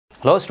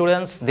Hello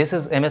students, this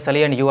is M S Ali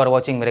and you are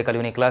watching miracle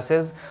unique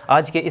classes.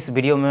 आज के इस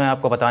video में मैं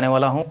आपको बताने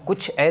वाला हूं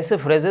कुछ ऐसे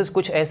फ्रेजेस,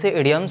 कुछ ऐसे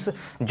इडियम्स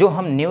जो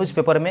हम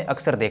न्यूज़पेपर में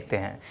अक्सर देखते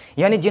हैं,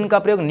 यानी जिनका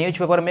प्रयोग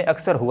न्यूज़पेपर में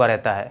अक्सर हुआ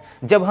रहता है।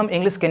 जब हम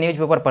इंग्लिश के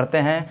न्यूज़पेपर पढ़ते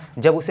हैं,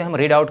 जब उसे हम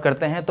रीड आउट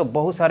करते हैं तो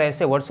बहुत सारे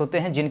ऐसे वर्ड्स होते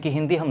हैं जिनकी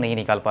हिंदी हम नहीं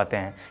निकाल पाते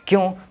हैं।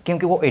 क्यों?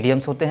 क्योंकि वो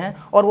इडियम्स होते हैं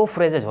और वो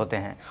फ्रेजेज होते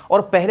हैं,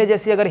 और पहले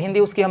जैसी अगर हिंदी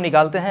उसकी हम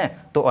निकालते हैं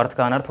तो अर्थ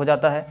का अनर्थ हो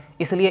जाता है।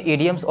 इसलिए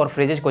इडियम्स और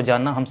फ्रेजेज को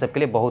जानना हम सबके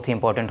लिए बहुत ही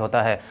इंपॉर्टेंट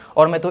होता है।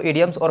 और मैं तो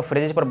इडियम्स और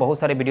फ्रेजेज पर बहुत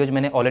सारे वीडियोज़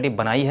मैंने ऑलरेडी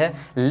बनाई है,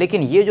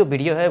 लेकिन ये जो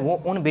वीडियो है वो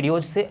उन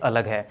वीडियोज़ से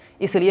अलग है।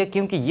 इसलिए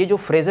क्योंकि ये जो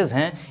फ्रेजेस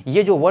हैं,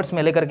 ये जो वर्ड्स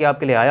मैं लेकर के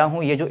आपके लिए आया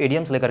हूँ, ये जो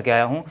इडियम्स लेकर के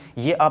आया हूँ,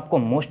 ये आपको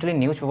मोस्टली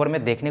न्यूज़पेपर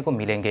में देखने को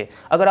मिलेंगे।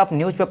 अगर आप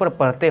न्यूज़पेपर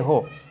पढ़ते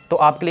हो तो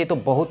आपके लिए तो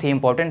बहुत ही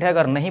इंपॉर्टेंट है,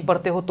 अगर नहीं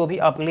पढ़ते हो तो भी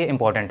आपके लिए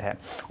इंपॉर्टेंट है।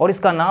 और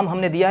इसका नाम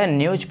हमने दिया है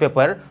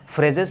न्यूज़पेपर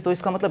फ्रेजेस। तो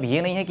इसका मतलब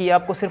ये नहीं है कि ये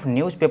आपको सिर्फ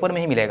न्यूज़पेपर में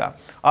ही मिलेगा,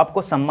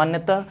 आपको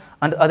सामान्यतः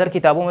अदर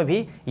किताबों में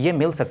भी ये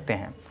मिल सकते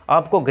हैं।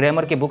 आपको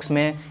ग्रामर की बुक्स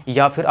में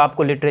या फिर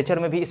आपको लिटरेचर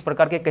में भी इस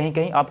प्रकार के कहीं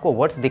कहीं आपको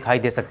वर्ड्स दिखाई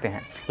दे सकते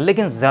हैं,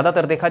 लेकिन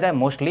ज़्यादातर देखा जाए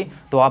मोस्टली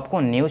तो आपको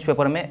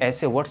न्यूज़पेपर में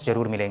ऐसे वर्ड्स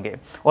जरूर मिलेंगे।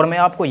 और मैं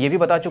आपको ये भी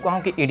बता चुका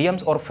हूँ कि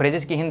इडियम्स और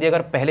फ्रेजेस की हिंदी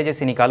अगर पहले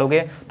जैसे निकालोगे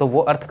तो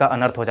वो अर्थ का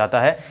अनर्थ हो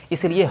जाता है।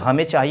 इसलिए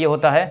हमें चाहिए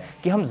होता है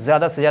कि हम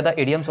ज़्यादा से ज़्यादा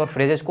इडियम्स और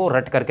फ्रेजेस को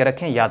रट करके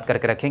रखें, याद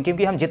करके रखें,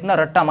 क्योंकि हम जितना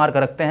रट्टा मार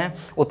कर रखते हैं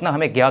उतना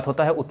हमें ज्ञात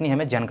होता है, उतनी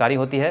हमें जानकारी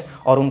होती है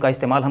और उनका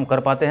इस्तेमाल हम कर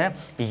पाते हैं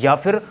या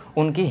फिर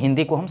उनकी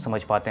हिंदी को हम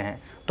समझ पाते हैं।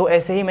 तो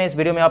ऐसे ही मैं इस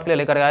वीडियो में आपके लिए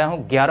लेकर आया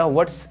हूँ 11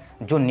 वर्ड्स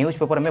जो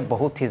न्यूज़पेपर में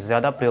बहुत ही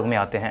ज़्यादा प्रयोग में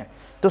आते हैं।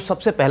 तो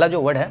सबसे पहला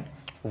जो वर्ड है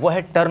वो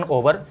है टर्न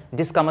ओवर,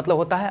 जिसका मतलब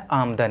होता है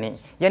आमदनी,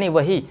 यानी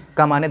वही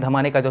कमाने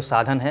धमाने का जो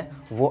साधन है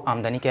वो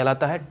आमदनी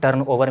कहलाता है।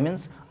 टर्न ओवर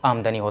मीन्स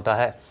आमदनी होता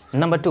है।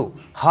 नंबर 2,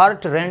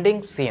 हार्ट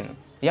रेंडिंग सीन,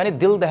 यानी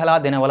दिल दहला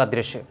देने वाला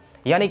दृश्य,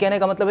 यानी कहने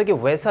का मतलब है कि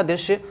वैसा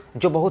दृश्य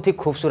जो बहुत ही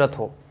खूबसूरत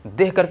हो,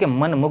 देख करके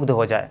मन मुग्ध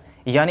हो जाए,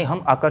 यानी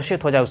हम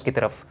आकर्षित हो जाए उसकी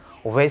तरफ,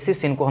 वैसी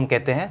सीन को हम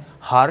कहते हैं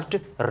heart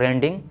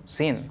rending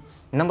scene.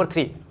 Number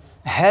 3,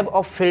 have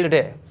a field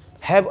day.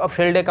 Have a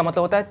field day का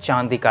मतलब होता है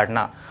चांदी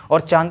काटना,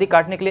 और चांदी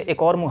काटने के लिए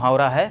एक और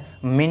मुहावरा है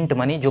मिंट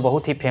मनी, जो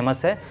बहुत ही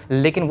फेमस है,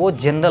 लेकिन वो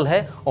जनरल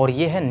है और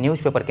ये है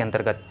न्यूज़पेपर के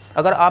अंतर्गत।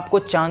 अगर आपको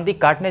चांदी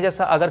काटने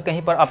जैसा अगर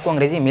कहीं पर आपको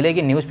अंग्रेजी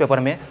मिलेगी न्यूज़पेपर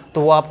में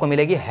तो वो आपको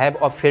मिलेगी हैव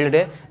अ फील्ड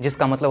डे,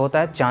 जिसका मतलब होता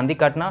है चांदी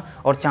काटना।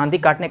 और चांदी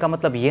काटने का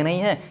मतलब ये नहीं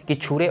है कि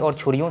छुरे और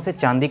छुरियों से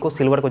चांदी को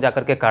सिल्वर को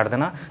जाकर के काट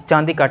देना।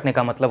 चांदी काटने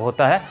का मतलब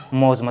होता है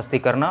मौज मस्ती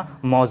करना,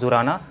 मौज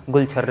उड़ाना,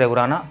 गुलछर्रे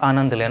उड़ाना,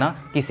 आनंद लेना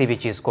किसी भी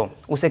चीज़ को,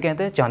 उसे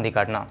कहते हैं चांदी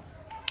काटना।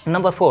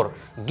 Number 4,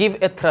 give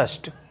a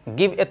thrust.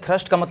 Give a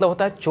thrust का मतलब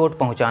होता है चोट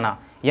पहुंचाना,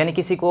 यानी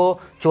किसी को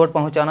चोट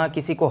पहुंचाना,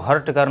 किसी को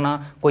हर्ट करना,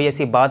 कोई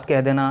ऐसी बात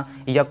कह देना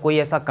या कोई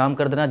ऐसा काम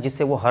कर देना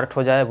जिससे वो हर्ट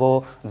हो जाए,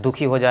 वो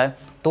दुखी हो जाए,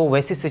 तो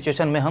वैसी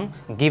सिचुएशन में हम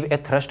गिव ए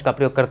थ्रस्ट का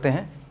प्रयोग करते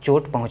हैं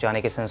चोट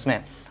पहुंचाने के सेंस में।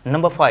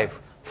 Number 5,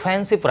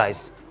 fancy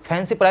price.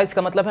 Fancy price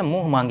का मतलब है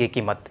मुँह मांगी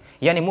कीमत,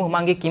 यानी मुँह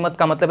मांगी कीमत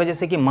का मतलब है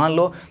जैसे कि मान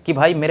लो कि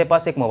भाई मेरे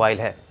पास एक मोबाइल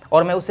है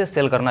और मैं उसे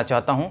सेल करना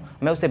चाहता हूँ,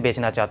 मैं उसे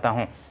बेचना चाहता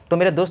हूँ। तो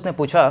मेरे दोस्त ने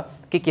पूछा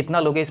कि कितना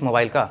लोगे इस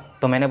मोबाइल का,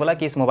 तो मैंने बोला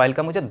कि इस मोबाइल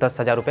का मुझे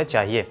 10,000 रुपये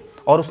चाहिए,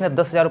 और उसने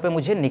 10,000 रुपये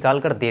मुझे निकाल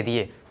कर दे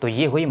दिए। तो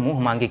ये हुई मुँह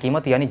मांगी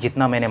कीमत, यानी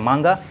जितना मैंने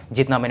मांगा,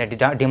 जितना मैंने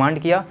डिमांड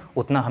किया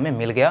उतना हमें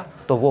मिल गया,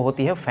 तो वो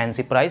होती है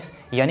फैंसी प्राइस,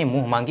 यानी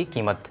मुँह मांगी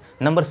कीमत।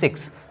 Number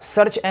 6,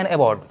 search and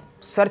award.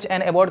 Search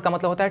and award का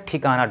मतलब होता है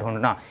ठिकाना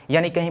ढूंढना,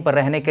 यानी कहीं पर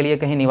रहने के लिए,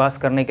 कहीं निवास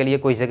करने के लिए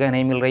कोई जगह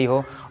नहीं मिल रही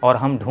हो और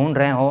हम ढूंढ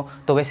रहे हो,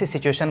 तो वैसी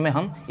सिचुएशन में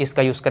हम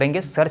इसका यूज़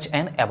करेंगे search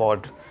and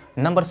award.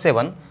 Number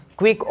 7,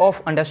 quick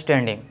of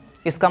understanding.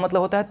 इसका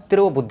मतलब होता है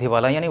तीव्र बुद्धि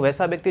वाला, यानी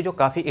वैसा व्यक्ति जो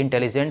काफ़ी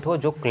इंटेलिजेंट हो,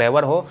 जो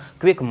क्लेवर हो,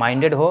 क्विक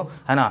माइंडेड हो,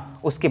 है ना,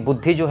 उसकी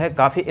बुद्धि जो है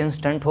काफ़ी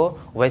इंस्टेंट हो,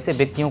 वैसे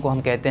व्यक्तियों को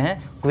हम कहते हैं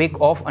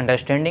क्विक ऑफ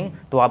अंडरस्टैंडिंग।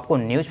 तो आपको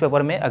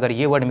न्यूज़पेपर में अगर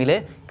ये वर्ड मिले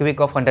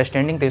क्विक ऑफ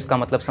अंडरस्टैंडिंग तो इसका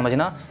मतलब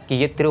समझना कि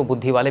ये तीव्र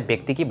बुद्धि वाले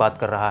व्यक्ति की बात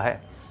कर रहा है।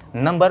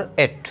 नंबर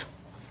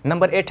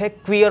 8 है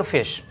क्वियर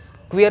फिश।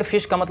 क्वियर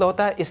फिश का मतलब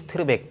होता है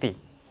स्थिर व्यक्ति,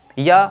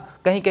 या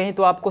कहीं कहीं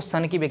तो आपको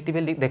सन की व्यक्ति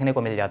भी देखने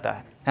को मिल जाता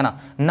है ना।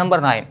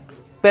 Number 9,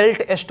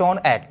 peeled stone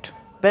eight.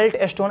 Peeled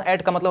stone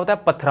eight का मतलब होता है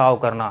पथराव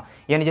करना,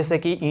 यानी जैसे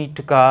कि ईंट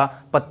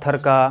का, पत्थर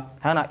का,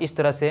 है ना, इस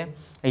तरह से,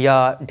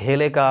 या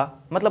ढेले का,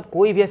 मतलब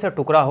कोई भी ऐसा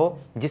टुकड़ा हो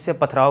जिससे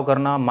पथराव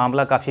करना,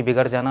 मामला काफ़ी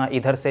बिगड़ जाना,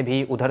 इधर से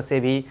भी उधर से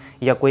भी,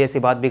 या कोई ऐसी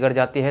बात बिगड़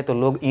जाती है तो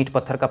लोग ईंट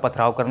पत्थर का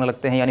पथराव करने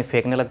लगते हैं, यानी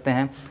फेंकने लगते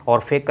हैं और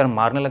फेंक कर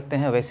मारने लगते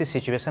हैं। वैसी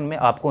सिचुएशन में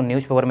आपको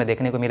न्यूज़पेपर में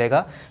देखने को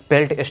मिलेगा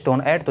पेल्ट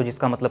स्टोन एट, तो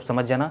जिसका मतलब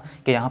समझ जाना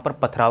कि यहाँ पर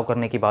पथराव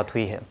करने की बात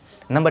हुई है।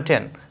 Number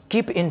 10,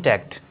 keep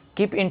intact.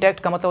 Keep intact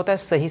का मतलब होता है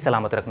सही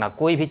सलामत रखना।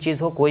 कोई भी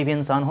चीज़ हो, कोई भी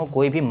इंसान हो,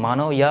 कोई भी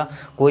मानव या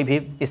कोई भी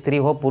स्त्री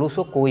हो, पुरुष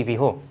हो, कोई भी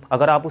हो,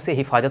 अगर आप उसे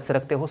हिफाजत से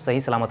रखते हो,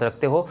 सही सलामत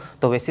रखते हो,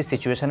 तो वैसी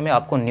सिचुएशन में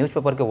आपको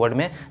न्यूज़पेपर के वर्ड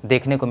में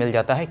देखने को मिल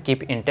जाता है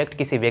कीप इंटैक्ट।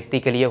 किसी व्यक्ति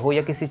के लिए हो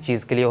या किसी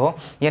चीज़ के लिए हो,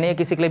 यानी ये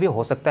किसी के लिए भी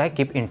हो सकता है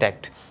कीप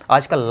इंटैक्ट।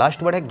 आज का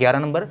लास्ट वर्ड है 11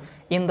 number,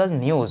 in the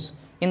news.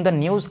 In the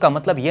news का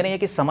मतलब ये नहीं है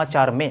कि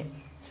समाचार में,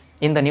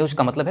 इन द न्यूज़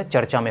का मतलब है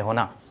चर्चा में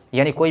होना,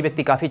 यानी कोई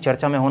व्यक्ति काफ़ी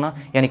चर्चा में होना,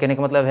 यानी कहने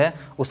का मतलब है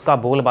उसका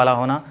बोलबाला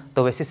होना।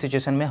 तो वैसी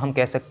सिचुएशन में हम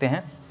कह सकते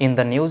हैं इन द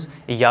न्यूज़,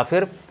 या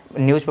फिर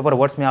न्यूज़पेपर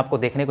वर्ड्स में आपको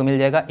देखने को मिल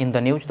जाएगा इन द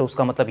न्यूज़। तो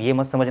उसका मतलब ये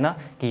मत समझना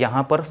कि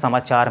यहाँ पर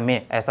समाचार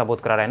में ऐसा बोध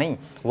करा रहा है, नहीं,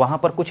 वहाँ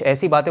पर कुछ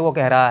ऐसी बातें वो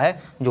कह रहा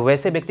है जो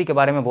वैसे व्यक्ति के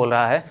बारे में बोल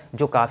रहा है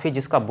जो काफ़ी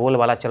जिसका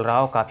बोलबाला चल रहा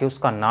हो, काफ़ी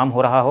उसका नाम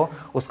हो रहा हो,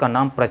 उसका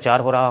नाम प्रचार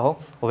हो रहा हो,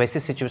 वैसी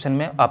सिचुएशन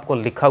में आपको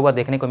लिखा हुआ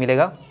देखने को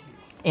मिलेगा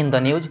इन द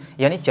न्यूज़,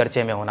 यानी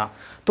चर्चे में होना।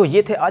 तो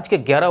ये थे आज के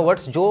 11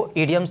 वर्ड्स जो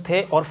इडियम्स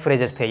थे और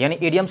फ्रेजेस थे, यानी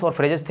इडियम्स और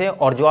फ्रेजेस थे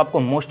और जो आपको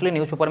मोस्टली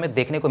न्यूज़पेपर में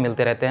देखने को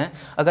मिलते रहते हैं।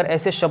 अगर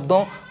ऐसे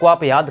शब्दों को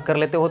आप याद कर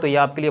लेते हो तो ये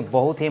आपके लिए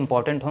बहुत ही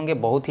इंपॉर्टेंट होंगे,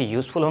 बहुत ही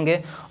यूज़फुल होंगे।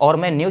 और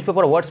मैं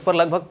न्यूज़पेपर वर्ड्स पर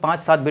लगभग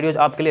 5-7 वीडियोज़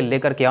आपके लिए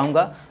लेकर के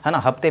आऊँगा, है ना।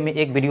 हफ्ते में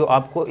एक वीडियो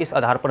आपको इस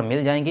आधार पर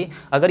मिल जाएंगी।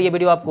 अगर ये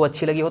वीडियो आपको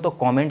अच्छी लगी हो तो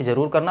कॉमेंट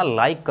जरूर करना,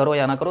 लाइक करो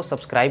या ना करो,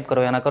 सब्सक्राइब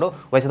करो या ना करो।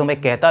 वैसे तो मैं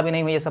कहता भी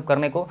नहीं हूँ ये सब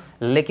करने को,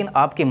 लेकिन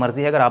आपकी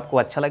मर्ज़ी है, अगर आपको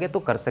अच्छा लगे तो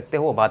कर सकते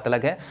हो, वो बात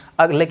अलग है।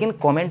 लेकिन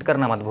कमेंट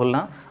करना मत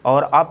भूलना।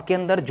 और आपके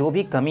अंदर जो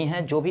भी कमी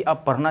है, जो भी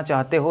आप पढ़ना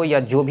चाहते हो या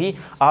जो भी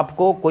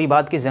आपको कोई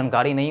बात की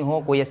जानकारी नहीं हो,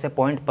 कोई ऐसे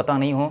पॉइंट पता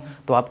नहीं हो,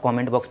 तो आप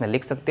कमेंट बॉक्स में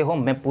लिख सकते हो।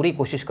 मैं पूरी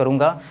कोशिश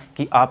करूंगा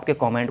कि आपके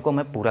कमेंट को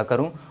मैं पूरा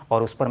करूं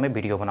और उस पर मैं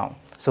वीडियो बनाऊं।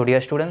 सो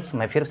डियर स्टूडेंट्स,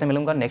 मैं फिर से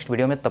मिलूंगा नेक्स्ट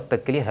वीडियो में। तब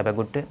तक के लिए have a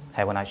good day,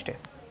 have a nice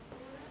day.